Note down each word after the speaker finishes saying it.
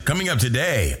Coming up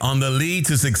today on the Lead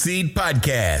to Succeed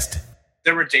podcast.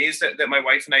 There were days that my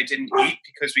wife and I didn't eat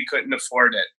because we couldn't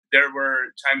afford it. There were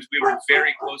times we were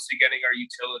very close to getting our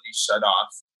utilities shut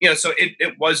off. So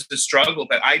it was the struggle,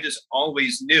 but I just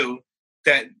always knew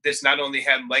that this not only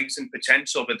had legs and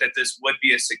potential, but that this would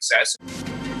be a success.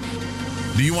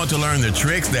 Do you want to learn the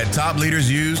tricks that top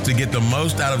leaders use to get the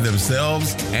most out of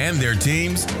themselves and their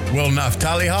teams? Well,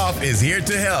 Naftali Hoff is here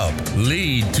to help.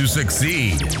 Lead to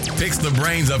Succeed picks the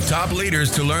brains of top leaders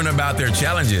to learn about their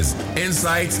challenges,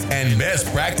 insights, and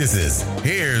best practices.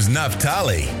 Here's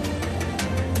Naftali.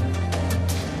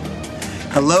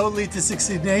 Hello, Lead to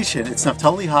Succeed Nation. It's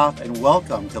Naftali Hoff, and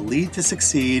welcome to Lead to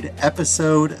Succeed,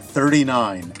 episode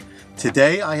 39.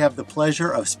 Today, I have the pleasure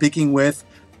of speaking with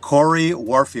Corey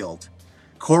Warfield.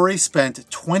 Corey spent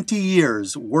 20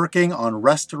 years working on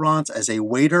restaurants as a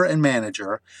waiter and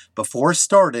manager before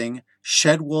starting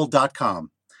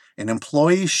Shedwool.com, an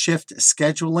employee shift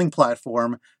scheduling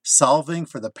platform solving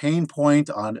for the pain point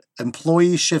on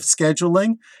employee shift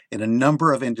scheduling in a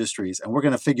number of industries. And we're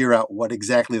going to figure out what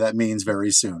exactly that means very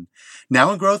soon.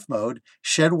 Now in growth mode,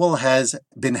 Shedwool has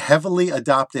been heavily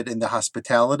adopted in the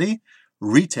hospitality,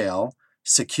 retail,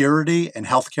 security, and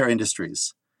healthcare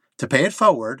industries. To pay it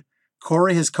forward,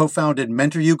 Corey has co-founded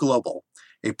MentorU Global,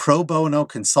 a pro bono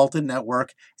consultant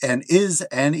network, and is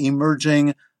an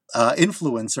emerging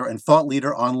influencer and thought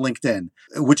leader on LinkedIn,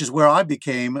 which is where I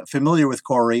became familiar with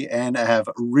Corey and have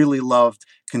really loved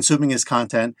consuming his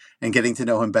content and getting to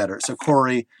know him better. So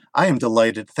Corey, I am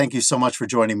delighted. Thank you so much for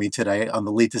joining me today on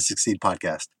the Lead to Succeed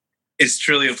podcast. It's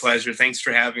truly a pleasure. Thanks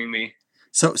for having me.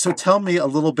 So tell me a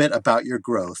little bit about your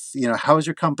growth. How is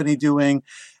your company doing?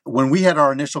 When we had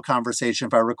our initial conversation,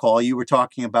 if I recall, you were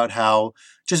talking about how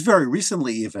just very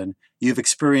recently even, you've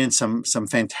experienced some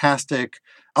fantastic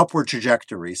upward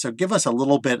trajectory. So give us a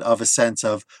little bit of a sense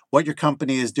of what your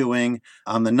company is doing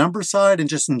on the number side and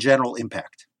just in general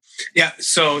impact. Yeah.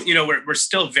 So, we're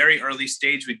still very early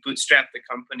stage. We bootstrapped the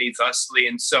company thusly.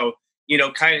 And so,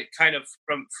 kind of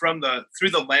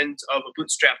through the lens of a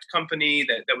bootstrapped company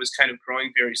that was kind of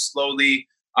growing very slowly.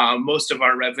 Most of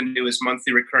our revenue is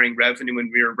monthly recurring revenue, and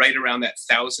we were right around that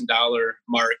 $1,000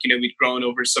 mark. We'd grown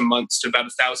over some months to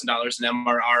about $1,000 in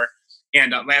MRR,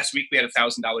 and last week we had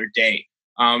 $1,000 day.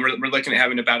 We're looking at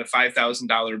having about a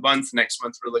 $5,000 month. Next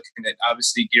month we're looking at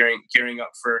obviously gearing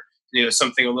up for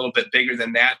something a little bit bigger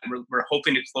than that. We're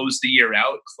hoping to close the year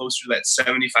out closer to that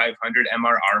 7,500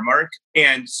 MRR mark,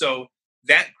 and so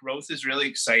that growth is really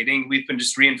exciting. We've been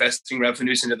just reinvesting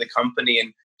revenues into the company,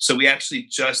 and so we actually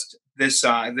just this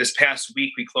past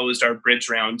week we closed our bridge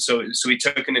round. So we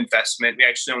took an investment. We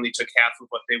actually only took half of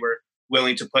what they were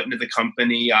willing to put into the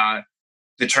company.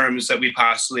 The terms that we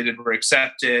postulated were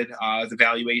accepted. The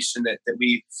valuation that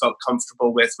we felt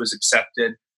comfortable with was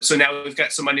accepted. So now we've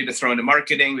got some money to throw into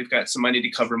marketing. We've got some money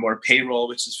to cover more payroll,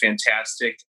 which is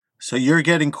fantastic. So you're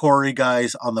getting Corey,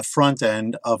 guys, on the front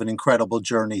end of an incredible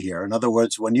journey here. In other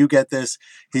words, when you get this,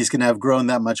 he's going to have grown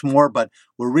that much more. But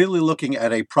we're really looking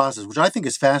at a process, which I think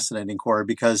is fascinating, Corey,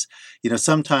 because,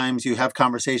 sometimes you have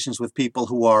conversations with people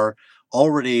who are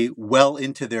already well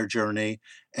into their journey,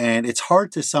 and it's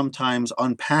hard to sometimes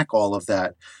unpack all of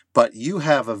that. But you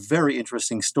have a very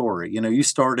interesting story. You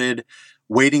started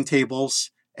waiting tables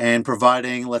and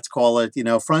providing, let's call it,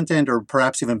 front end or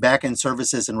perhaps even back end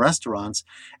services in restaurants.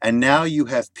 And now you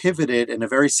have pivoted in a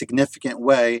very significant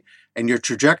way, and your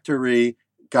trajectory,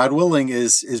 God willing,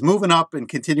 is moving up and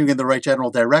continuing in the right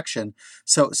general direction.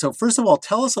 So first of all,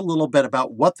 tell us a little bit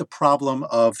about what the problem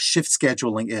of shift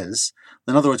scheduling is.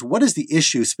 In other words, what is the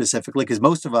issue specifically? Because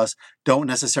most of us don't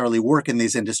necessarily work in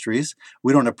these industries.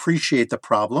 We don't appreciate the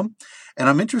problem. And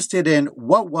I'm interested in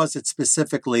what was it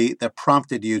specifically that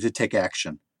prompted you to take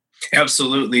action?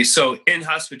 Absolutely. So in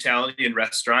hospitality and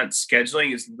restaurants,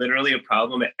 scheduling is literally a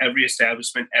problem at every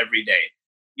establishment every day.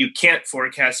 You can't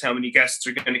forecast how many guests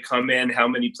are going to come in, how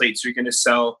many plates you're going to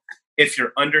sell. If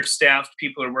you're understaffed,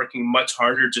 people are working much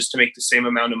harder just to make the same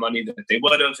amount of money that they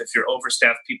would have. If you're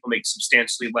overstaffed, people make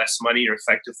substantially less money. You're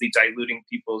effectively diluting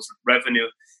people's revenue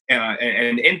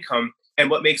and income. And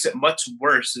what makes it much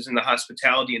worse is in the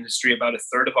hospitality industry, about a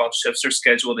third of all shifts are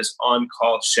scheduled as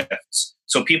on-call shifts.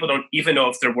 So people don't even know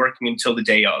if they're working until the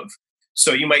day of.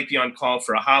 So you might be on call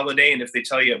for a holiday, and if they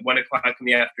tell you at 1 o'clock in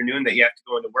the afternoon that you have to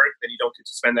go into work, then you don't get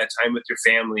to spend that time with your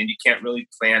family, and you can't really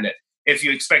plan it. If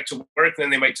you expect to work, then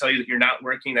they might tell you that you're not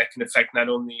working. That can affect not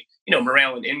only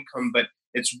morale and income, but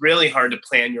it's really hard to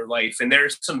plan your life. And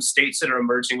there's some states that are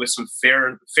emerging with some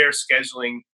fair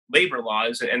scheduling labor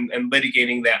laws and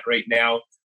litigating that right now.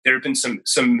 There have been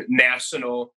some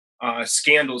national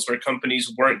scandals where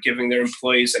companies weren't giving their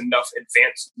employees enough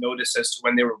advance notice as to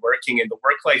when they were working, and the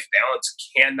work-life balance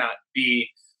cannot be,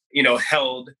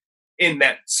 held in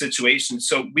that situation.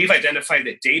 So we've identified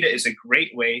that data is a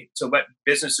great way to let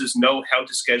businesses know how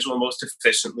to schedule most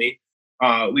efficiently.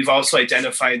 We've also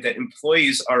identified that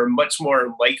employees are much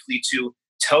more likely to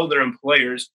tell their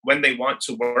employers when they want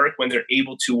to work, when they're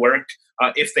able to work,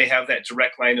 if they have that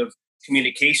direct line of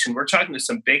communication. We're talking to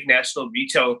some big national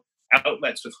retail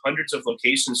outlets with hundreds of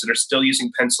locations that are still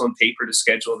using pencil and paper to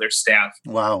schedule their staff.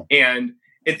 Wow. And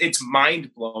it's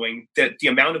mind-blowing that the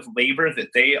amount of labor that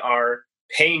they are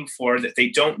paying for that they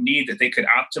don't need, that they could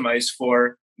optimize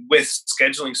for with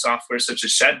scheduling software such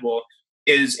as Schedule,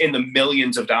 is in the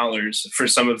millions of dollars for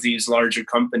some of these larger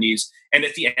companies. And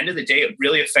at the end of the day, it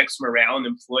really affects morale and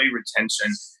employee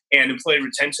retention. And employee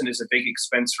retention is a big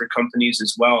expense for companies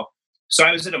as well. So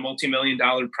I was at a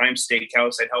multi-million-dollar Prime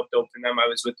Steakhouse. I'd helped open them. I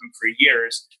was with them for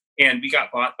years. And we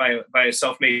got bought by a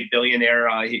self-made billionaire.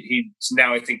 He's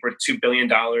now, I think, worth $2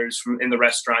 billion in the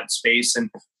restaurant space. And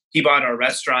he bought our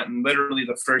restaurant. And literally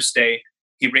the first day,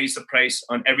 he raised the price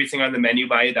on everything on the menu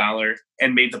by $1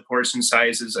 and made the portion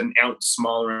sizes an ounce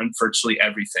smaller on virtually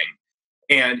everything.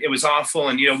 And it was awful.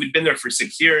 And, we'd been there for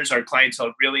 6 years. Our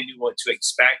clientele really knew what to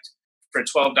expect. For a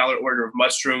 $12 order of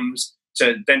mushrooms,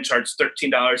 to then charge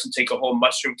 $13 and take a whole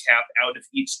mushroom cap out of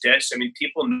each dish. I mean,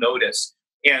 people notice.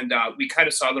 And we kind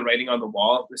of saw the writing on the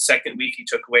wall. The second week, he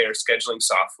took away our scheduling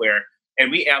software. And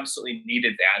we absolutely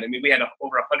needed that. I mean, we had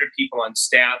over 100 people on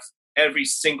staff. Every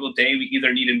single day, we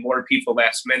either needed more people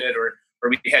last minute or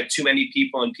we had too many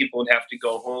people and people would have to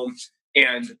go home.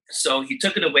 And so he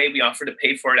took it away. We offered to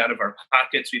pay for it out of our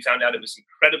pockets. We found out it was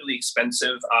incredibly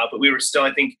expensive, but we were still,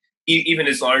 I think, even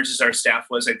as large as our staff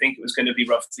was, I think it was going to be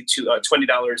roughly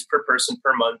 $20 per person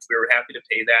per month. We were happy to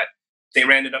pay that. They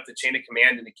ran it up the chain of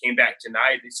command and it came back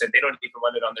denied. They said they don't even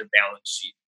want it on their balance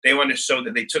sheet. They want to show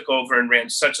that they took over and ran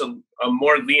such a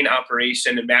more lean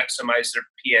operation and maximized their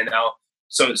P&L.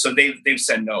 So they've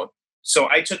said no. So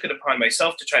I took it upon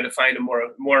myself to try to find a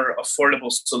more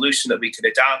affordable solution that we could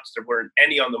adopt. There weren't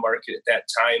any on the market at that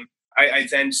time. I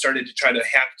then started to try to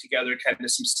hack together kind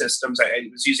of some systems. I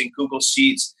was using Google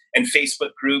Sheets and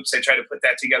Facebook groups. I tried to put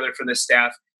that together for the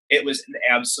staff. It was an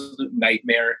absolute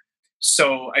nightmare.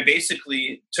 So I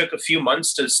basically took a few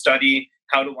months to study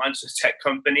how to launch a tech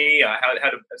company, how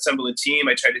to assemble a team.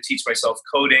 I tried to teach myself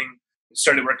coding,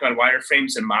 started working on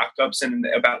wireframes and mock-ups. And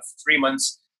about 3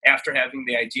 months after having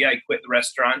the idea, I quit the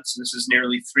restaurants. This is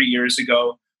nearly 3 years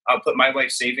ago. Put my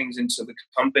life savings into the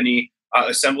company,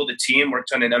 assembled a team,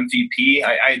 worked on an MVP.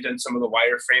 I had done some of the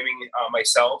wireframing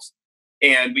myself.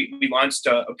 And we launched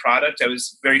a product. I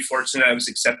was very fortunate. I was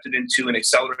accepted into an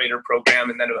accelerator program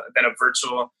and then a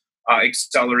virtual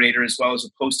accelerator as well as a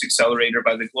post-accelerator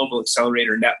by the Global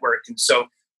Accelerator Network. And so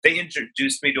they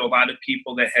introduced me to a lot of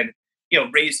people that had,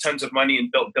 raised tons of money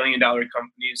and built billion-dollar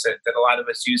companies that a lot of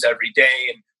us use every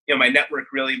day. And, my network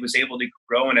really was able to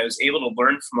grow, and I was able to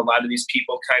learn from a lot of these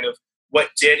people kind of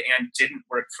what did and didn't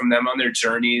work from them on their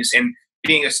journeys. And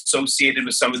being associated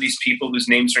with some of these people whose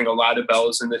names ring a lot of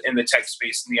bells in the tech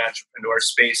space and the entrepreneur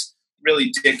space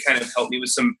really did kind of help me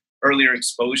with some earlier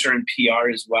exposure and PR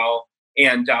as well.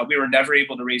 And we were never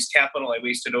able to raise capital. I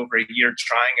wasted over a year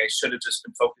trying. I should have just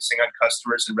been focusing on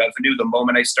customers and revenue. The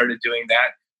moment I started doing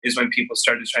that is when people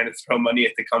started trying to throw money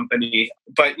at the company.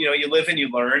 But, you live and you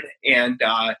learn. And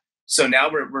so now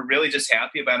we're really just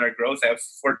happy about our growth. I have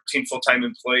 14 full-time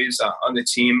employees on the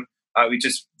team. We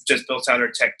just built out our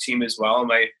tech team as well.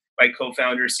 My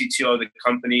co-founder, CTO of the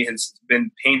company, has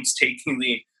been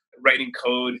painstakingly writing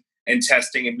code and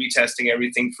testing and retesting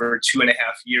everything for 2.5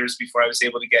 years before I was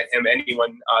able to get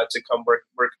anyone to come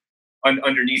work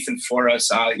underneath and for us.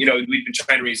 We've been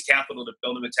trying to raise capital to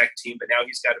build him a tech team, but now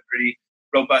he's got a pretty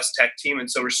robust tech team. And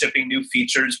so we're shipping new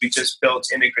features. We just built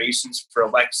integrations for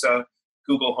Alexa,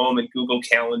 Google Home, and Google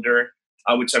Calendar,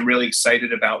 which I'm really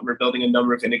excited about. We're building a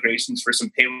number of integrations for some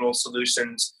payroll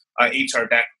solutions, HR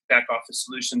back office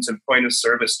solutions, and point of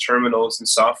service terminals and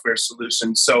software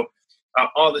solutions. So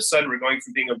all of a sudden, we're going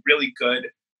from being a really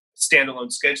good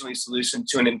standalone scheduling solution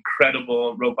to an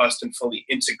incredible, robust, and fully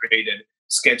integrated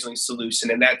scheduling solution.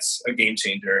 And that's a game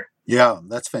changer. Yeah,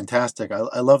 that's fantastic.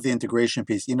 I love the integration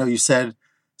piece. You said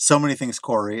so many things,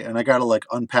 Corey, and I got to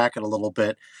unpack it a little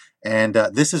bit. And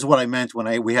this is what I meant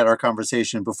when we had our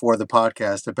conversation before the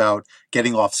podcast about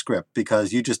getting off script,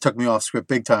 because you just took me off script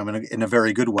big time in a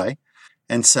very good way.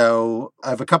 And so I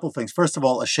have a couple of things. First of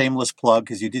all, a shameless plug,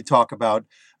 because you did talk about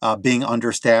being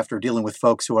understaffed or dealing with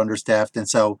folks who are understaffed. And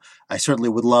so I certainly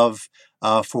would love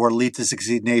for Lead to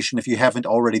Succeed Nation, if you haven't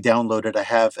already downloaded, I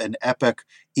have an epic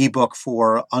ebook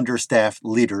for understaffed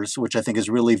leaders, which I think is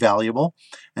really valuable.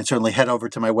 And certainly head over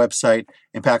to my website,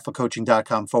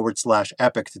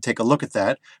 impactfulcoaching.com/epic to take a look at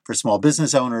that for small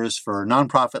business owners, for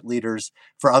nonprofit leaders,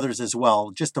 for others as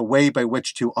well. Just a way by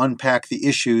which to unpack the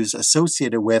issues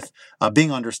associated with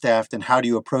being understaffed and how do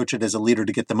you approach it as a leader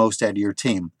to get the most out of your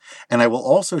team. And I will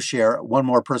also share one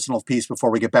more personal piece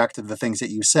before we get back to the things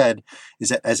that you said, is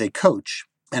that as a coach,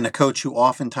 and a coach who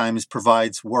oftentimes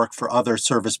provides work for other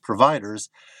service providers,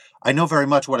 I know very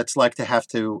much what it's like to have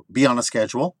to be on a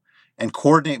schedule and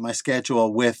coordinate my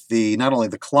schedule with not only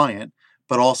the client,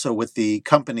 but also with the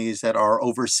companies that are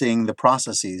overseeing the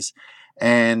processes.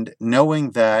 And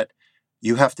knowing that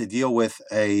you have to deal with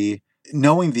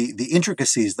knowing the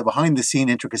intricacies, the behind the scene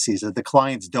intricacies that the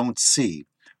clients don't see,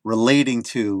 relating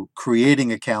to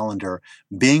creating a calendar,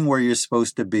 being where you're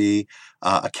supposed to be,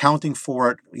 accounting for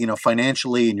it,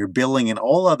 financially, and your billing and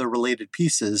all other related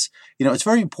pieces. It's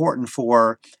very important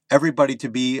for everybody to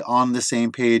be on the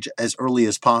same page as early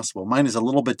as possible. Mine is a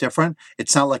little bit different.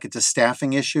 It's not like it's a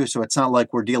staffing issue. So it's not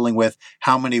like we're dealing with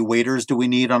how many waiters do we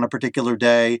need on a particular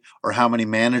day or how many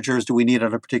managers do we need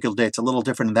on a particular day. It's a little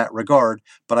different in that regard,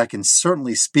 but I can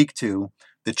certainly speak to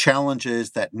the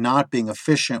challenges that not being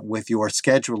efficient with your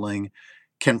scheduling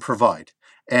can provide.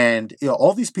 And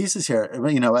all these pieces here,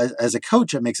 as a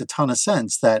coach, it makes a ton of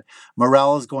sense that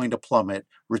morale is going to plummet,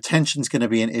 retention is going to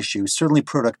be an issue. Certainly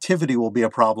productivity will be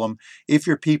a problem if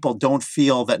your people don't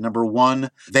feel that, number one,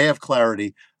 they have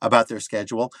clarity about their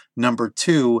schedule. Number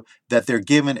two, that they're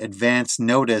given advance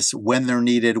notice when they're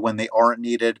needed, when they aren't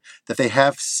needed, that they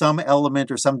have some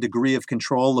element or some degree of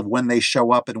control of when they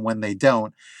show up and when they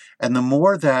don't. And the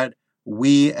more that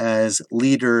we as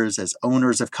leaders, as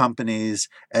owners of companies,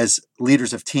 as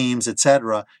leaders of teams,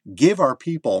 etc., give our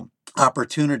people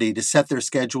opportunity to set their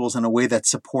schedules in a way that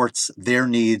supports their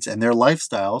needs and their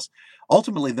lifestyles,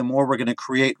 ultimately, the more we're going to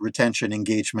create retention,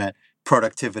 engagement,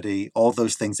 productivity, all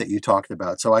those things that you talked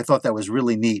about. So I thought that was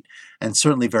really neat and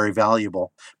certainly very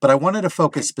valuable. But I wanted to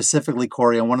focus specifically,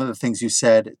 Corey, on one of the things you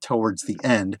said towards the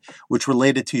end, which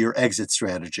related to your exit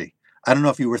strategy. I don't know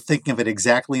if you were thinking of it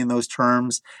exactly in those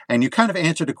terms, and you kind of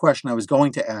answered a question I was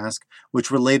going to ask, which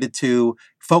related to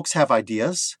folks have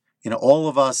ideas. All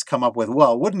of us come up with,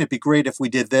 well, wouldn't it be great if we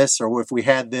did this, or if we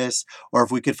had this, or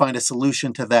if we could find a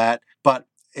solution to that? But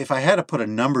if I had to put a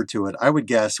number to it, I would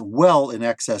guess well in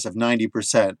excess of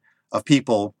 90% of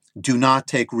people do not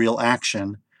take real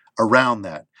action around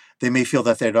that. They may feel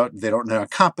that they're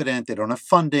not competent, they don't have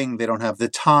funding, they don't have the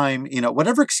time,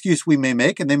 whatever excuse we may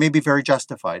make, and they may be very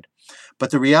justified.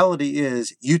 But the reality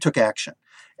is you took action.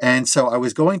 And so I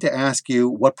was going to ask you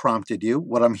what prompted you.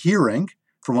 What I'm hearing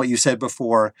from what you said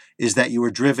before is that you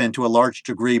were driven to a large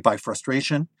degree by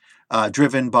frustration,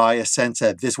 driven by a sense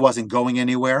that this wasn't going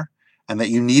anywhere and that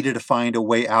you needed to find a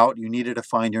way out, you needed to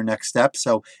find your next step.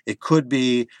 So it could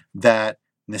be that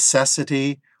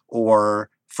necessity or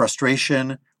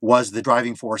frustration was the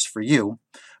driving force for you.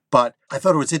 But I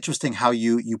thought it was interesting how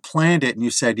you planned it and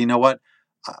you said, you know what,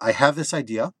 I have this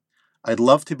idea. I'd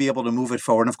love to be able to move it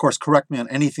forward. And of course, correct me on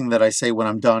anything that I say when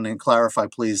I'm done and clarify,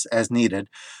 please, as needed.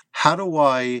 How do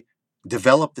I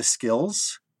develop the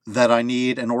skills that I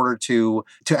need in order to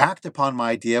act upon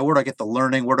my idea? Where do I get the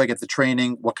learning? Where do I get the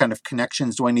training? What kind of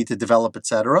connections do I need to develop, et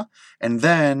cetera? And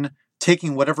then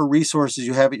taking whatever resources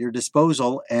you have at your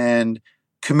disposal and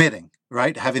committing,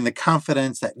 right? Having the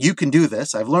confidence that you can do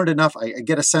this. I've learned enough. I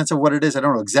get a sense of what it is. I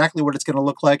don't know exactly what it's going to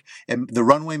look like. And the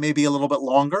runway may be a little bit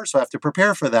longer, so I have to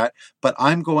prepare for that. But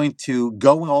I'm going to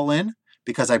go all in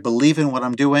because I believe in what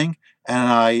I'm doing and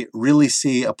I really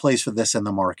see a place for this in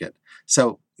the market.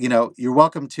 So, you're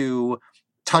welcome to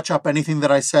touch up anything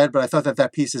that I said, but I thought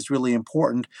that piece is really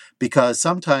important because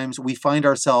sometimes we find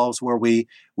ourselves where we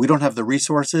don't have the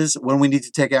resources when we need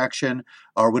to take action,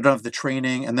 or we don't have the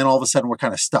training, and then all of a sudden we're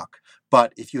kind of stuck.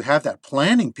 But if you have that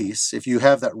planning piece, if you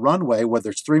have that runway,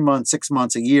 whether it's 3 months, 6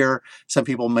 months, a year, some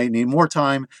people may need more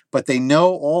time, but they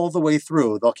know all the way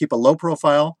through. They'll keep a low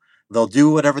profile. They'll do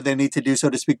whatever they need to do, so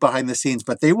to speak, behind the scenes,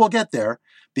 but they will get there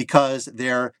because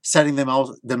they're setting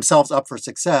themselves up for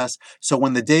success. So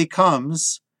when the day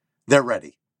comes, they're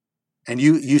ready. And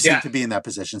you seem to be in that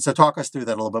position. So talk us through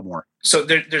that a little bit more. So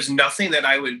there's nothing that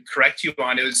I would correct you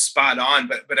on. It was spot on,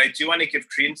 but I do want to give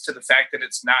credence to the fact that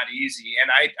it's not easy. And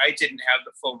I didn't have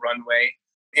the full runway.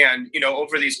 And,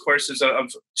 over these courses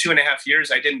of 2.5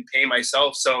 years, I didn't pay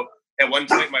myself. So at one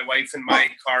point, my wife and my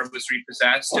car was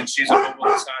repossessed, and she's a mobile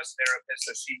massage therapist,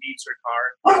 so she needs her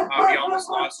car. We almost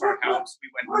lost our house. We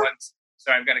went once.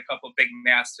 So I've got a couple of big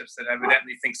mastiffs that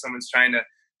evidently think someone's trying to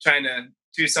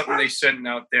do something they shouldn't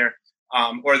out there.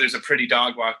 Or there's a pretty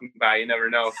dog walking by. You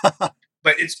never know.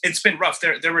 but it's been rough.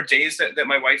 There were days that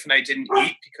my wife and I didn't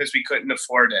eat because we couldn't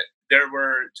afford it. There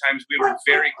were times we were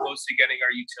very close to getting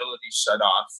our utilities shut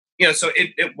off. So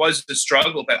it was the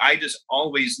struggle, but I just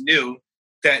always knew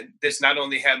that this not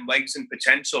only had legs and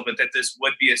potential, but that this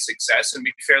would be a success. And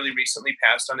we fairly recently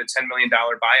passed on a $10 million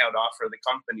buyout offer of the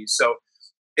company. So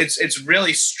it's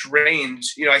really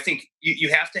strange. I think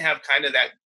you have to have kind of that,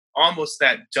 almost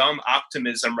that dumb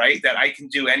optimism, right? That I can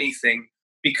do anything,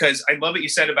 because I love what you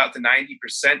said about the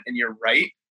 90%, and you're right.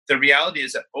 The reality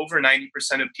is that over 90%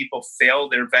 of people fail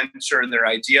their venture or their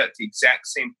idea at the exact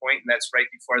same point, and that's right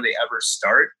before they ever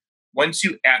start. Once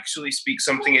you actually speak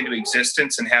something into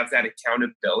existence and have that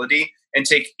accountability and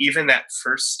take even that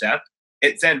first step,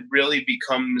 it then really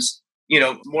becomes,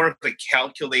 more of a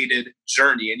calculated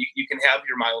journey. And you can have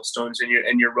your milestones and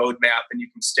your roadmap, and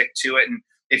you can stick to it. And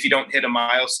if you don't hit a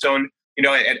milestone,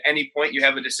 at any point you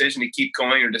have a decision to keep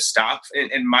going or to stop.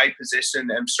 In my position,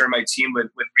 I'm sure my team would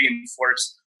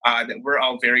reinforce that we're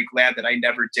all very glad that I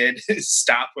never did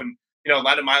stop when, a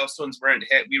lot of milestones weren't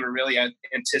hit. We were really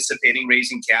anticipating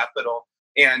raising capital.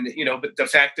 And, but the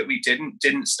fact that we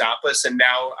didn't stop us. And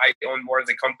now I own more of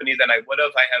the company than I would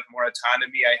have. I have more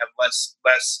autonomy. I have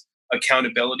less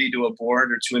accountability to a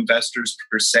board or to investors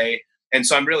per se. And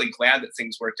so I'm really glad that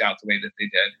things worked out the way that they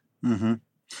did. Mm-hmm.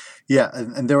 Yeah.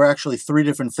 And there are actually 3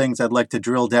 different things I'd like to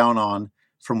drill down on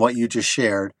from what you just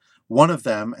shared. One of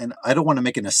them, and I don't want to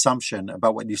make an assumption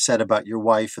about what you said about your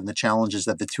wife and the challenges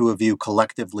that the two of you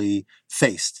collectively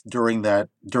faced during that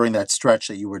stretch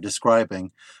that you were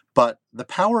describing, but the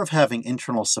power of having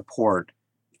internal support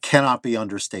cannot be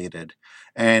understated.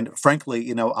 And frankly,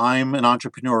 I'm an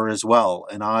entrepreneur as well,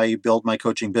 and I build my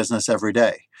coaching business every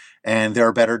day. And there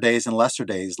are better days and lesser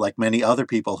days, like many other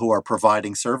people who are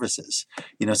providing services.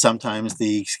 Sometimes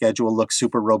the schedule looks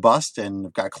super robust and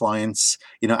I've got clients,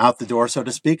 out the door, so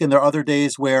to speak. And there are other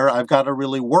days where I've got to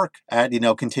really work at,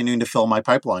 continuing to fill my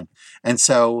pipeline. And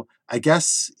so I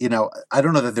guess, I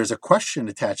don't know that there's a question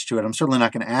attached to it. I'm certainly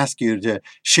not going to ask you to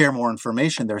share more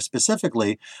information there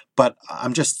specifically, but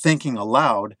I'm just thinking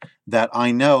aloud that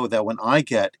I know that when I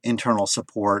get internal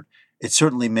support, it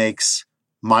certainly makes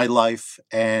my life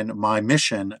and my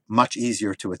mission much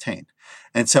easier to attain.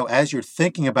 And so as you're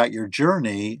thinking about your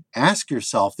journey, ask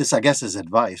yourself, this I guess is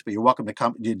advice, but you're welcome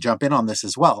to jump in on this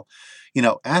as well.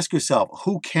 Ask yourself,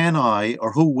 who can I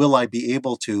or who will I be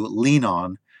able to lean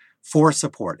on for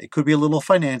support? It could be a little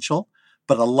financial,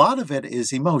 but a lot of it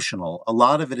is emotional. A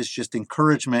lot of it is just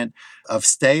encouragement of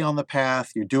stay on the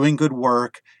path, you're doing good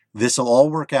work, this will all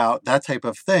work out, that type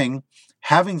of thing.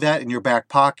 Having that in your back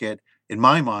pocket, in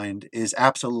my mind, is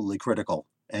absolutely critical.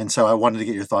 And so I wanted to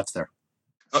get your thoughts there.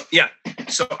 Yeah.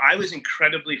 So I was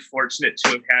incredibly fortunate to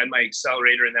have had my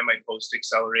accelerator and then my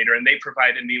post-accelerator, and they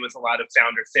provided me with a lot of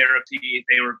founder therapy.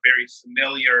 They were very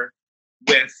familiar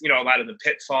with, a lot of the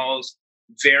pitfalls,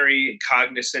 very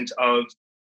cognizant of,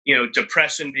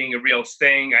 depression being a real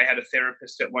thing. I had a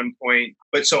therapist at one point,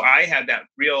 but so I had that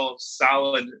real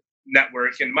solid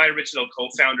network. And my original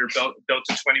co-founder built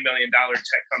a $20 million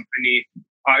tech company.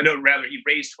 He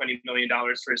raised $20 million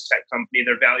for his tech company.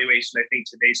 Their valuation, I think,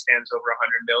 today stands over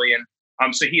 $100 million.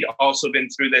 So he'd also been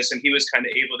through this, and he was kind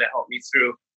of able to help me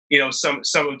through,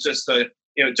 some of just the,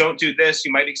 don't do this.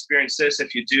 You might experience this.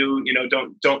 If you do,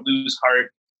 don't lose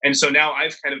heart. And so now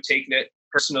I've kind of taken it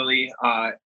personally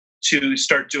to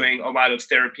start doing a lot of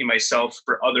therapy myself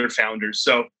for other founders.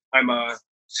 So I'm a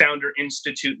Founder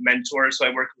Institute mentor. So I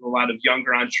work with a lot of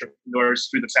younger entrepreneurs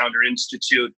through the Founder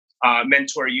Institute.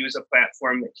 Mentor U is a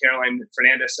platform that Caroline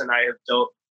Fernandez and I have built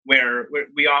where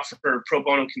we offer pro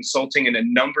bono consulting in a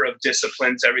number of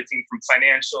disciplines, everything from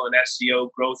financial and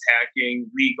SEO, growth hacking,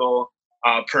 legal,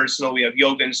 personal. We have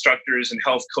yoga instructors and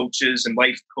health coaches and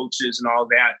life coaches and all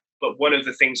that. But one of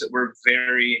the things that we're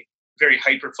very, very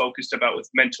hyper-focused about with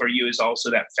Mentor U is also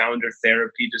that founder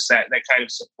therapy, just that kind of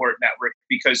support network,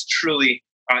 because truly,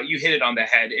 you hit it on the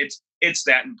head. It's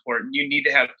that important. You need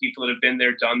to have people that have been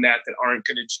there, done that aren't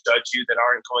going to judge you, that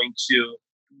aren't going to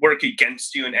work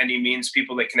against you in any means,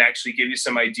 people that can actually give you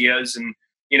some ideas and,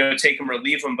 take them or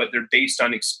leave them, but they're based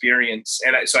on experience.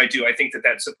 And I think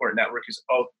that support network is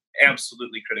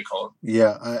absolutely critical.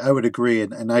 Yeah, I would agree.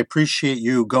 And I appreciate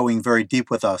you going very deep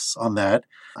with us on that.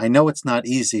 I know it's not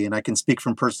easy, and I can speak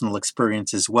from personal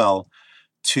experience as well,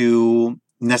 to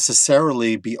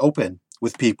necessarily be open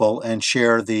with people and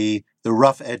share the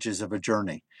rough edges of a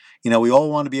journey. We all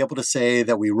want to be able to say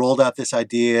that we rolled out this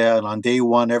idea and on day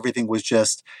one, everything was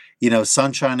just,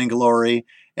 sunshine and glory.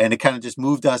 And it kind of just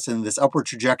moved us in this upward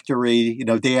trajectory,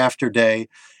 day after day.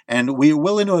 And we're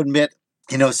willing to admit,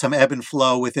 some ebb and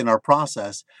flow within our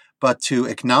process. but to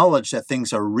acknowledge that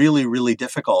things are really, really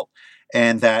difficult.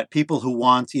 And that people who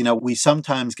want, we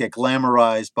sometimes get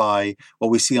glamorized by what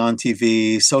we see on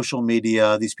TV, social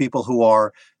media, these people who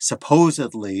are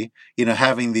supposedly,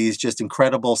 having these just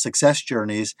incredible success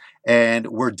journeys. And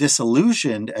we're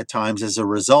disillusioned at times as a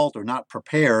result, or not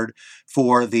prepared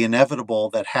for the inevitable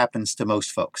that happens to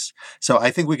most folks. So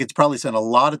I think we could probably spend a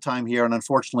lot of time here, and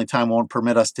unfortunately time won't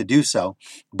permit us to do so.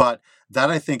 But that,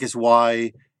 I think, is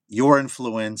why your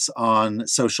influence on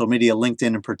social media,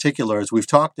 LinkedIn in particular, as we've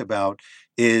talked about,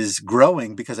 is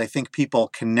growing, because I think people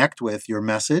connect with your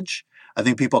message. I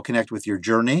think people connect with your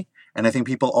journey. And I think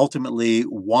people ultimately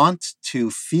want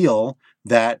to feel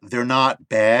that they're not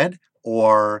bad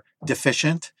or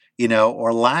deficient,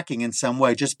 or lacking in some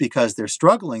way just because they're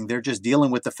struggling. They're just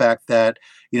dealing with the fact that,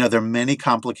 there are many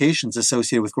complications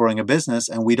associated with growing a business,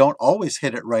 and we don't always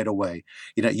hit it right away.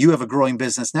 You have a growing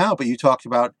business now, but you talked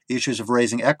about issues of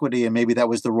raising equity, and maybe that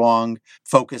was the wrong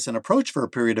focus and approach for a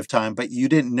period of time, but you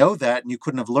didn't know that, and you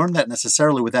couldn't have learned that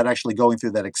necessarily without actually going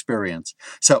through that experience.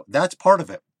 So that's part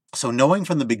of it. So knowing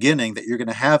from the beginning that you're going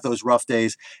to have those rough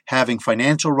days, having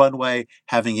financial runway,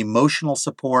 having emotional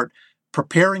support,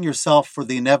 preparing yourself for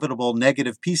the inevitable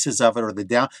negative pieces of it, or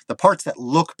the parts that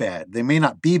look bad. They may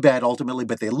not be bad ultimately,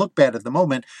 but they look bad at the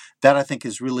moment. That, I think,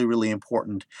 is really, really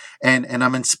important. And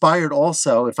I'm inspired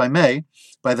also, if I may,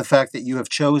 by the fact that you have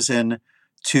chosen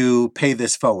to pay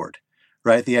this forward,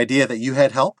 right? The idea that you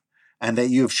had help and that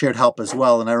you have shared help as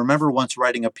well. And I remember once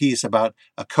writing a piece about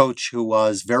a coach who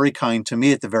was very kind to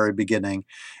me at the very beginning,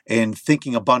 and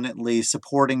thinking abundantly,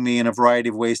 supporting me in a variety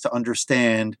of ways to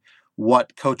understand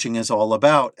what coaching is all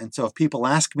about. And so if people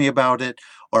ask me about it,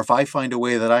 or if I find a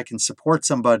way that I can support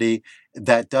somebody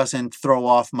that doesn't throw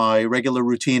off my regular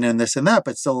routine and this and that,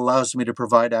 but still allows me to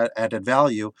provide added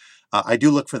value, I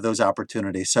do look for those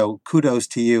opportunities. So kudos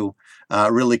to you,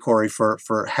 really, Corey,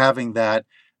 for having that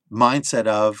mindset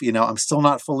of, I'm still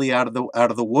not fully out of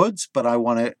the woods, but I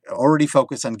want to already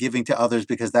focus on giving to others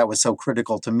because that was so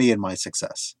critical to me in my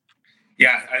success.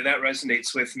 Yeah, that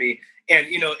resonates with me. And,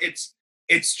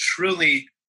 it's truly,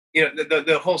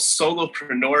 the whole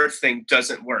solopreneur thing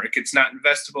doesn't work. It's not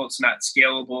investable. It's not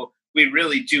scalable. We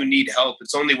really do need help.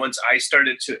 It's only once I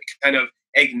started to kind of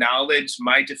acknowledge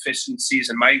my deficiencies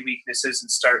and my weaknesses and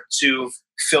start to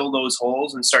fill those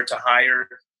holes and start to hire.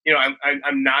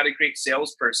 I'm not a great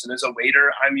salesperson. As a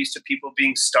waiter, I'm used to people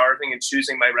being starving and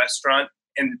choosing my restaurant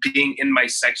and being in my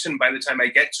section by the time I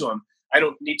get to them. I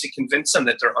don't need to convince them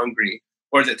that they're hungry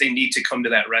or that they need to come to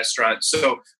that restaurant.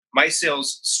 So my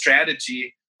sales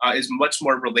strategy is much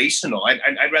more relational.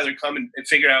 I'd rather come and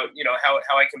figure out,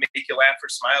 how I can make you laugh or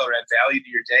smile or add value to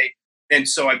your day. And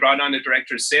so I brought on a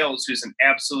director of sales who's an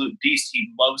absolute beast.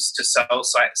 He loves to sell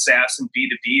SaaS and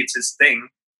B2B. It's his thing.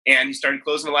 And he started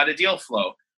closing a lot of deal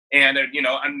flow. And,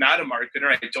 I'm not a marketer.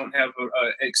 I don't have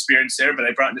experience there, but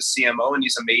I brought in a CMO and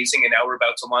he's amazing. And now we're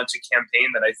about to launch a campaign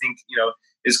that I think,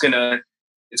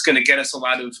 it's going to get us a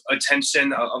lot of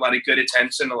attention, a lot of good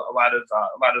attention, a lot of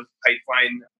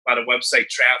pipeline, a lot of website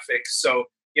traffic. So,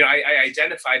 I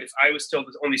identified if I was still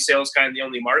the only sales guy and the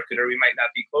only marketer, we might not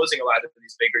be closing a lot of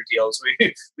these bigger deals.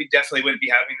 We definitely wouldn't be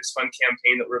having this fun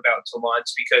campaign that we're about to launch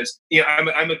because,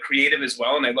 I'm a creative as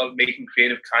well. And I love making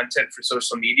creative content for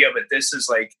social media, but this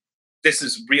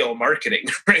is real marketing,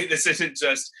 right? This isn't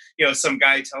just, some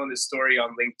guy telling his story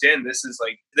on LinkedIn. This is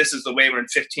the way where in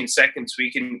 15 seconds we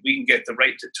can get the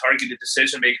right to targeted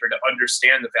decision maker to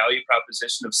understand the value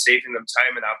proposition of saving them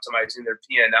time and optimizing their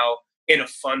P&L in a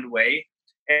fun way.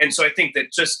 And so I think that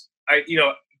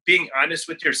being honest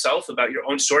with yourself about your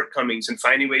own shortcomings and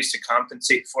finding ways to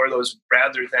compensate for those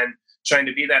rather than trying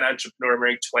to be that entrepreneur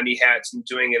wearing 20 hats and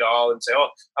doing it all and say, oh,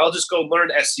 I'll just go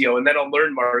learn SEO and then I'll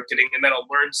learn marketing and then I'll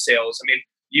learn sales. I mean,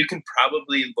 you can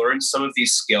probably learn some of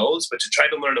these skills, but to try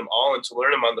to learn them all and to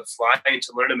learn them on the fly and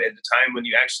to learn them at the time when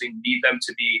you actually need them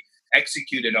to be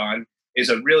executed on is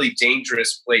a really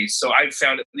dangerous place. So I've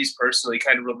found, at least personally,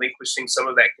 kind of relinquishing some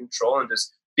of that control and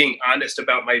just being honest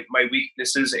about my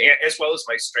weaknesses as well as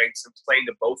my strengths and playing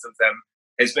to both of them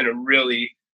has been a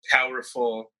really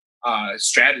powerful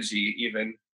strategy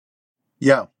even.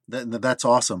 Yeah, that's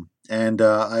awesome. And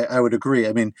I would agree.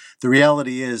 I mean, the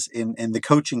reality is in the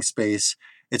coaching space,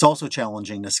 it's also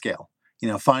challenging to scale.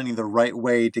 Finding the right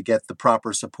way to get the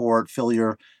proper support, fill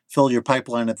your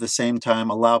pipeline at the same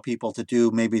time, allow people to do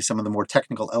maybe some of the more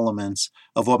technical elements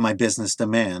of what my business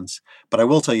demands. But I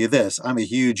will tell you this, I'm a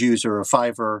huge user of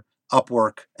Fiverr,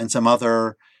 Upwork, and some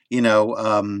other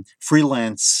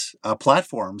freelance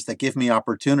platforms that give me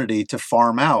opportunity to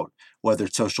farm out whether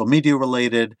it's social media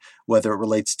related, whether it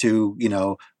relates to,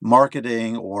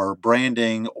 marketing or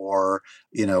branding or,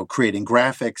 creating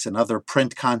graphics and other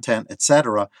print content,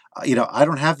 etc. I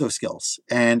don't have those skills.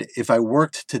 And if I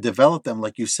worked to develop them,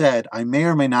 like you said, I may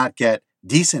or may not get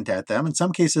decent at them. In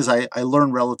some cases, I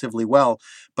learn relatively well,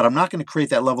 but I'm not going to create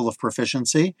that level of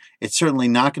proficiency. It's certainly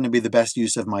not going to be the best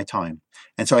use of my time.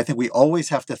 And so I think we always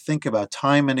have to think about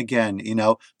time and again,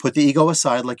 put the ego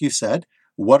aside, like you said.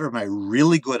 What am I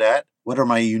really good at? What are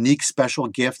my unique special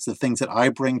gifts, the things that I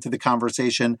bring to the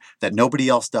conversation that nobody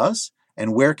else does?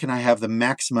 And where can I have the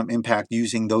maximum impact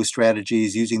using those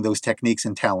strategies, using those techniques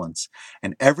and talents?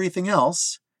 And everything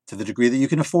else, to the degree that you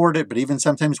can afford it, but even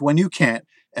sometimes when you can't,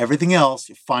 everything else,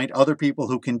 you find other people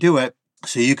who can do it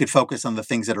so you could focus on the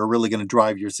things that are really going to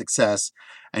drive your success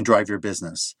and drive your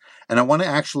business. And I want to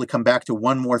actually come back to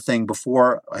one more thing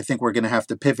before I think we're going to have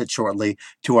to pivot shortly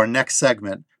to our next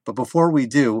segment. But before we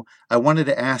do, I wanted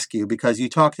to ask you, because you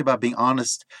talked about being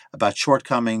honest about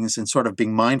shortcomings and sort of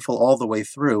being mindful all the way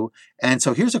through. And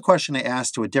so here's a question I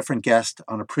asked to a different guest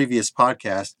on a previous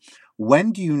podcast.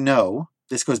 When do you know?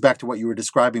 This goes back to what you were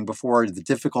describing before, the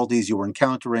difficulties you were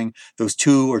encountering, those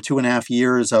 2 or 2.5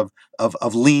 years of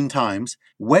lean times.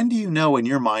 When do you know in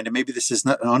your mind, and maybe this is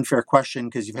not an unfair question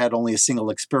because you've had only a single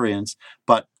experience,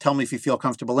 but tell me if you feel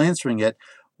comfortable answering it,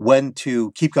 when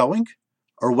to keep going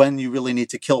or when you really need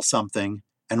to kill something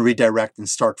and redirect and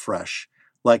start fresh?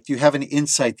 Like, do you have any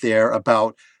insight there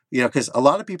about, because a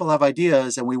lot of people have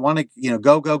ideas and we want to,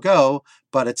 go,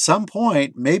 but at some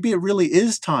point, maybe it really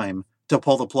is time to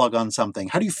pull the plug on something.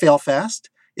 How do you fail fast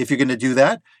if you're going to do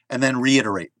that and then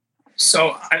reiterate?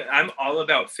 So I'm all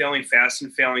about failing fast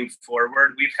and failing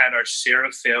forward. We've had our share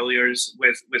of failures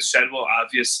with Shedwell,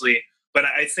 obviously, but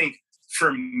I think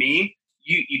for me,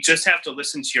 you just have to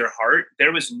listen to your heart.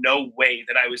 There was no way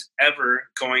that I was ever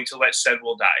going to let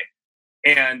Shedwell die.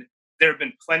 And there have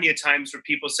been plenty of times where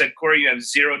people said, Corey, you have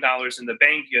 $0 in the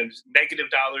bank, you have negative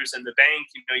dollars in the bank,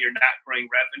 you're not growing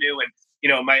revenue. And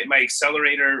my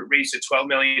accelerator raised a $12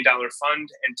 million fund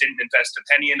and didn't invest a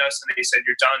penny in us. And they said,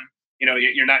 you're done.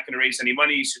 You're not going to raise any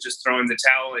money. You should just throw in the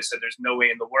towel. I said, there's no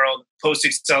way in the world. Post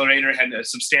Accelerator had a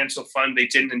substantial fund. They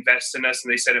didn't invest in us.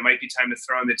 And they said, it might be time to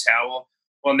throw in the towel.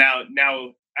 Well,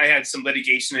 now I had some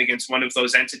litigation against one of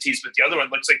those entities, but the other one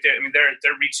looks like they're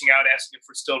reaching out, asking if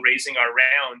we're still raising our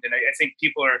round. And I think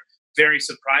people are very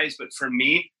surprised. But for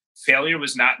me, failure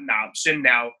was not an option.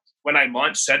 Now, when I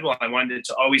launched Shedwell, I wanted it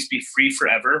to always be free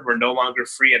forever. We're no longer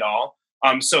free at all.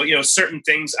 So certain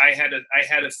things I had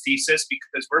a thesis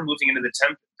because we're moving into the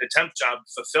temp job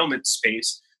fulfillment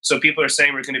space. So people are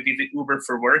saying we're going to be the Uber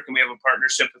for work, and we have a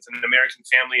partnership with an American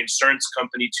family insurance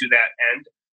company to that end.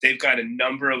 They've got a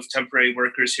number of temporary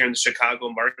workers here in the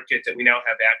Chicago market that we now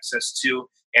have access to.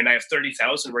 And I have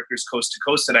 30,000 workers coast to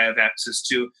coast that I have access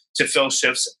to fill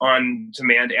shifts on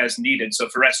demand as needed. So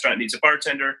if a restaurant needs a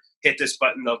bartender, hit this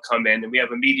button, they'll come in. And we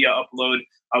have a media upload.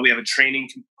 We have a training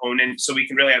component. So we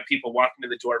can really have people walk into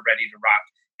the door ready to rock.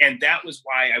 And that was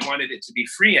why I wanted it to be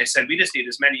free. I said, we just need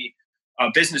as many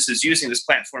businesses using this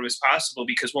platform as possible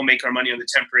because we'll make our money on the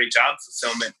temporary job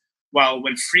fulfillment. Well,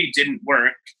 when free didn't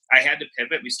work, I had to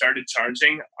pivot. We started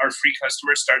charging. Our free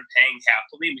customers started paying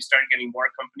happily. We started getting more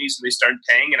companies and they started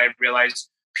paying. And I realized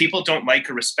people don't like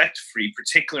or respect free,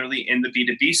 particularly in the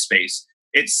B2B space.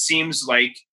 It seems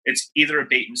like it's either a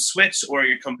bait and switch or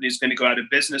your company is going to go out of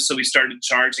business. So we started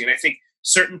charging. And I think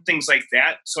certain things like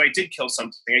that. So I did kill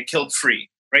something. I killed free,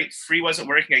 right? Free wasn't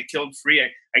working. I killed free.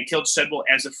 I killed Shedwell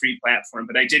as a free platform,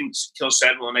 but I didn't kill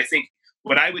Shedwell. And I think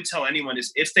what I would tell anyone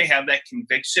is if they have that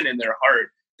conviction in their heart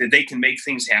that they can make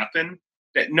things happen,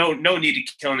 that no need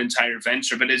to kill an entire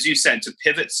venture. But as you said, to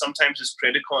pivot sometimes is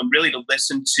critical and really to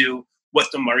listen to what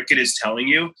the market is telling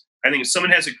you. I think if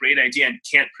someone has a great idea and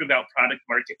can't prove out product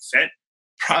market fit,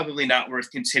 probably not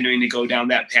worth continuing to go down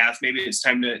that path. Maybe it's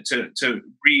time to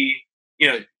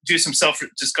do some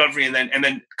self-discovery and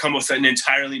then come with an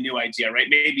entirely new idea, right?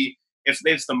 Maybe if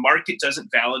the market doesn't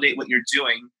validate what you're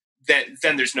doing,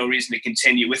 then there's no reason to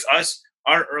continue. With us,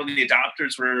 our early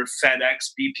adopters were FedEx,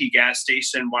 BP gas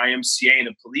station, YMCA, and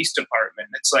a police department.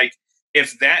 It's like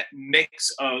if that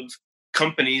mix of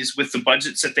companies with the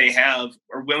budgets that they have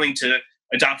are willing to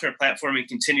adopt our platform and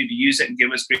continue to use it and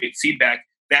give us great feedback,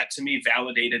 that to me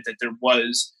validated that there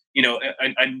was,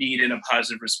 a need and a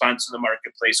positive response in the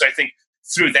marketplace. So I think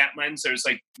through that lens, there's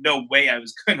like no way I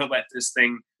was going to let this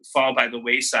thing fall by the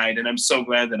wayside. And I'm so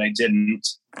glad that I didn't.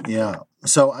 Yeah.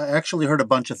 So I actually heard a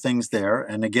bunch of things there.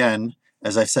 And again,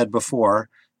 as I said before,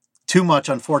 too much,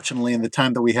 unfortunately, in the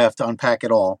time that we have to unpack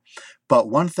it all. But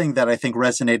one thing that I think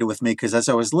resonated with me, because as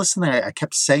I was listening, I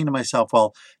kept saying to myself,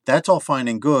 well, that's all fine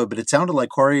and good, but it sounded like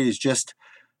Corey is just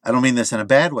I don't mean this in a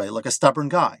bad way, like a stubborn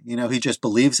guy. He just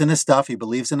believes in his stuff. He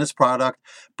believes in his product,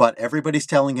 but everybody's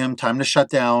telling him time to shut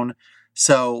down.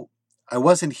 So I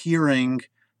wasn't hearing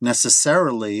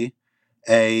necessarily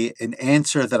an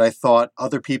answer that I thought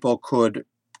other people could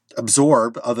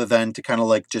absorb, other than to kind of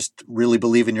like just really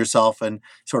believe in yourself and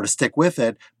sort of stick with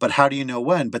it. But how do you know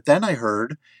when? But then I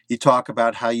heard you talk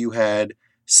about how you had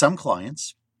some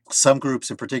clients, some groups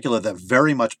in particular, that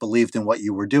very much believed in what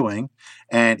you were doing.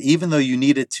 And even though you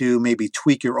needed to maybe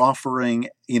tweak your offering,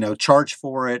 charge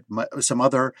for it, some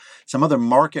other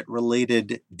market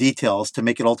related details to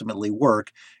make it ultimately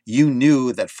work, you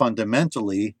knew that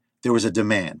fundamentally there was a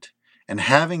demand. And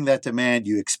having that demand,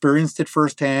 you experienced it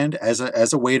firsthand as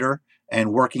a waiter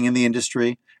and working in the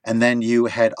industry. And then you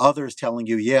had others telling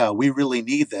you, yeah, we really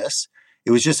need this.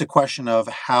 It was just a question of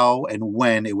how and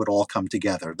when it would all come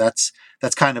together. That's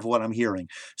kind of what I'm hearing.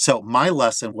 So my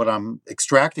lesson, what I'm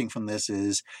extracting from this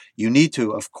is you need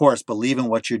to, of course, believe in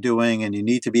what you're doing, and you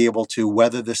need to be able to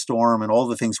weather the storm and all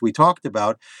the things we talked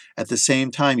about. At the same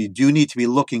time, you do need to be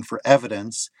looking for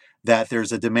evidence that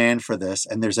there's a demand for this,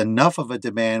 and there's enough of a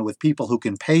demand with people who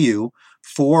can pay you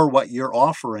for what you're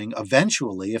offering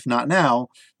eventually, if not now,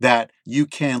 that you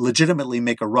can legitimately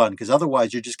make a run, because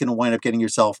otherwise you're just going to wind up getting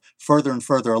yourself further and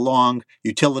further along.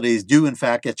 Utilities do in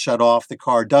fact get shut off, the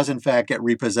car does in fact get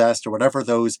repossessed, or whatever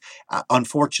those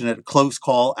unfortunate close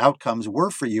call outcomes were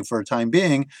for you for a time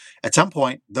being. At some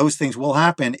point, those things will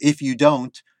happen if you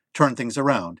don't turn things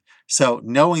around. So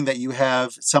knowing that you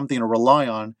have something to rely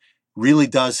on really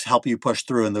does help you push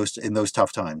through in those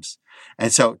tough times. And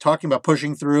so talking about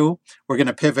pushing through, we're going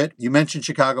to pivot. You mentioned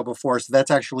Chicago before, so that's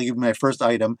actually my first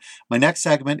item. My next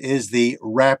segment is the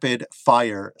rapid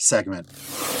fire segment.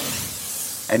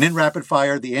 And in rapid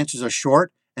fire, the answers are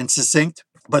short and succinct,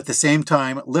 but at the same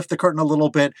time, lift the curtain a little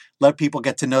bit, let people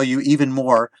get to know you even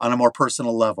more on a more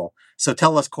personal level. So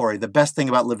tell us, Corey, the best thing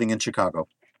about living in Chicago.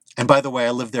 And by the way,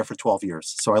 I lived there for 12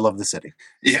 years, so I love the city.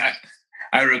 Yeah.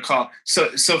 I recall. So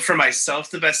for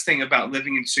myself, the best thing about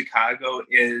living in Chicago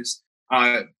is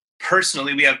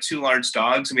personally, we have 2 large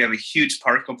dogs, and we have a huge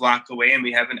park a block away, and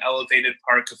we have an elevated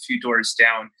park a few doors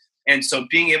down. And so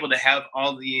being able to have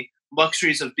all the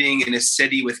luxuries of being in a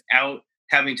city without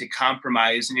having to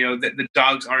compromise, and the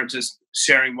dogs aren't just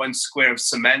sharing 1 square of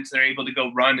cement, they're able to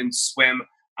go run and swim.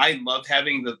 I love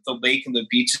having the lake and the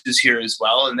beaches here as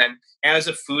well. And then as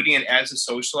a foodie and as a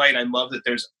socialite, I love that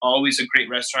there's always a great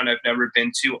restaurant I've never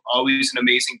been to, always an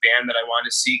amazing band that I want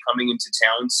to see coming into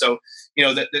town. So,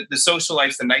 the social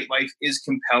life, the nightlife is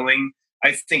compelling.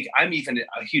 I think I'm even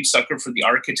a huge sucker for the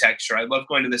architecture. I love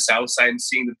going to the South Side and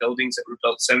seeing the buildings that were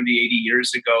built 70, 80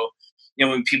 years ago.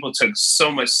 When people took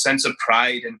so much sense of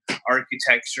pride in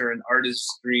architecture and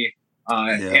artistry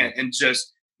and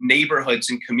just neighborhoods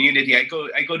and community. I go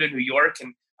to New York,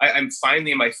 and I'm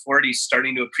finally in my 40s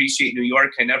starting to appreciate New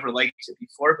York. I never liked it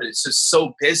before, but it's just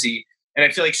so busy. And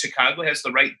I feel like Chicago has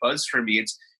the right buzz for me.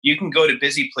 You can go to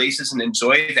busy places and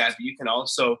enjoy that, but you can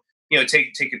also,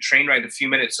 take a train ride a few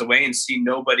minutes away and see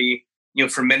nobody,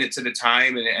 for minutes at a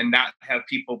time, and not have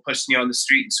people pushing you on the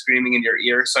street and screaming in your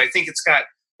ear. So I think it's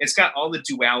got all the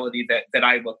duality that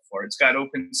I look for. It's got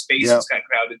open space, It's got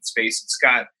crowded space, it's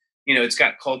got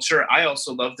culture. I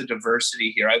also love the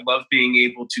diversity here. I love being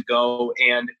able to go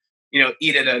and,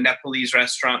 eat at a Nepalese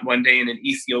restaurant one day and an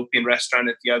Ethiopian restaurant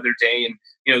at the other day,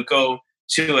 and, go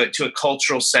to a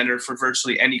cultural center for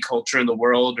virtually any culture in the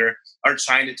world. Or our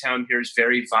Chinatown here is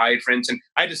very vibrant, and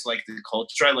I just like the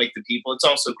culture. I like the people. It's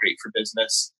also great for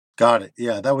business. Got it.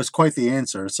 Yeah, that was quite the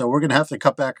answer. So we're going to have to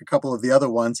cut back a couple of the other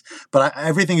ones. But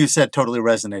everything you said totally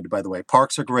resonated, by the way.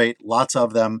 Parks are great, lots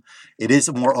of them. It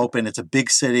is more open. It's a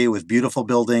big city with beautiful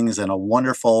buildings and a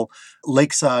wonderful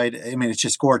lakeside. I mean, it's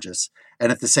just gorgeous.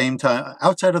 And at the same time,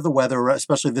 outside of the weather,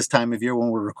 especially this time of year when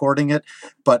we're recording it,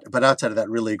 but outside of that,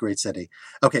 really a great city.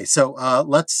 Okay, so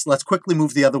let's quickly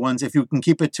move the other ones. If you can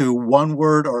keep it to 1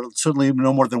 word, or certainly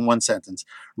no more than 1 sentence.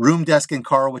 Room, desk, and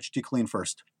car, which do you clean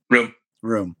first?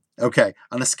 Room. Okay.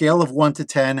 On a scale of 1 to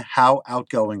 10, how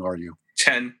outgoing are you?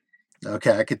 10.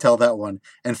 Okay, I could tell that one.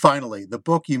 And finally, the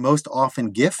book you most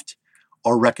often gift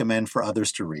or recommend for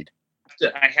others to read?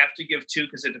 I have to give 2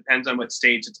 because it depends on what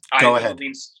stage. Go ahead.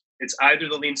 It's either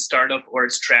The Lean Startup or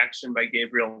it's Traction by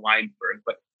Gabriel Weinberg.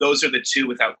 But those are the 2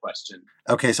 without question.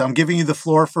 Okay, so I'm giving you the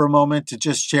floor for a moment to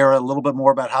just share a little bit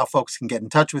more about how folks can get in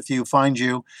touch with you, find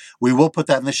you. We will put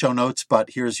that in the show notes, but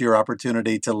here's your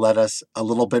opportunity to let us a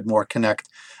little bit more connect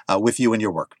with you and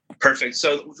your work. Perfect.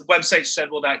 So the website,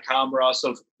 Shedwell.com.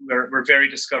 We're very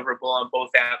discoverable on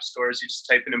both app stores. You just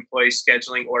type in employee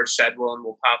scheduling or Shedwell and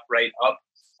we'll pop right up.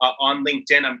 On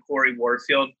LinkedIn, I'm Corey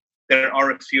Warfield. there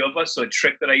are a few of us. So a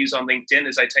trick that I use on LinkedIn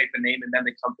is I type a name and then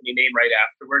the company name right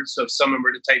afterwards. So if someone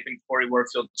were to type in Corey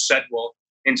Warfield Shedwool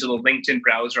into the LinkedIn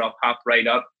browser, I'll pop right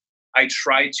up. I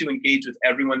try to engage with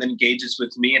everyone that engages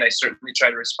with me, and I certainly try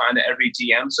to respond to every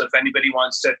DM. So if anybody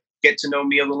wants to get to know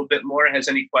me a little bit more, has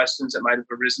any questions that might have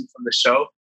arisen from the show,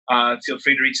 feel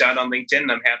free to reach out on LinkedIn,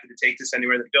 and I'm happy to take this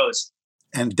anywhere that goes.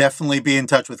 And definitely be in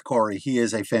touch with Corey. He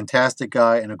is a fantastic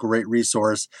guy and a great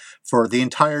resource for the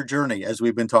entire journey, as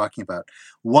we've been talking about.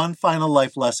 One final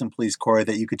life lesson, please, Corey,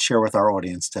 that you could share with our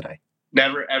audience today.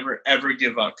 Never, ever, ever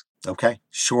give up. Okay.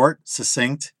 Short,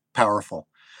 succinct, powerful.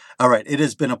 All right. It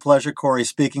has been a pleasure, Corey,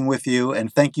 speaking with you.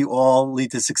 And thank you all,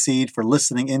 Lead to Succeed, for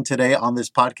listening in today on this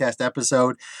podcast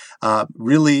episode.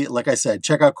 Really, like I said,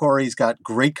 check out Corey. He's got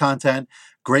great content,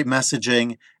 great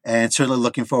messaging, and certainly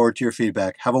looking forward to your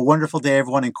feedback. Have a wonderful day,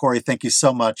 everyone. And Corey, thank you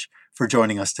so much for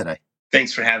joining us today.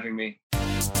 Thanks for having me.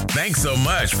 Thanks so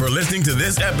much for listening to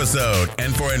this episode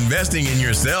and for investing in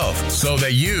yourself so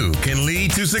that you can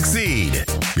lead to succeed.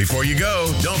 Before you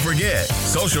go, don't forget,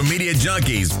 social media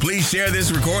junkies, please share this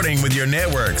recording with your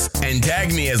networks and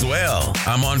tag me as well.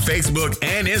 I'm on Facebook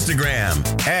and Instagram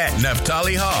at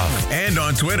Naftali Hoff and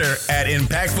on Twitter at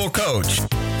Impactful Coach.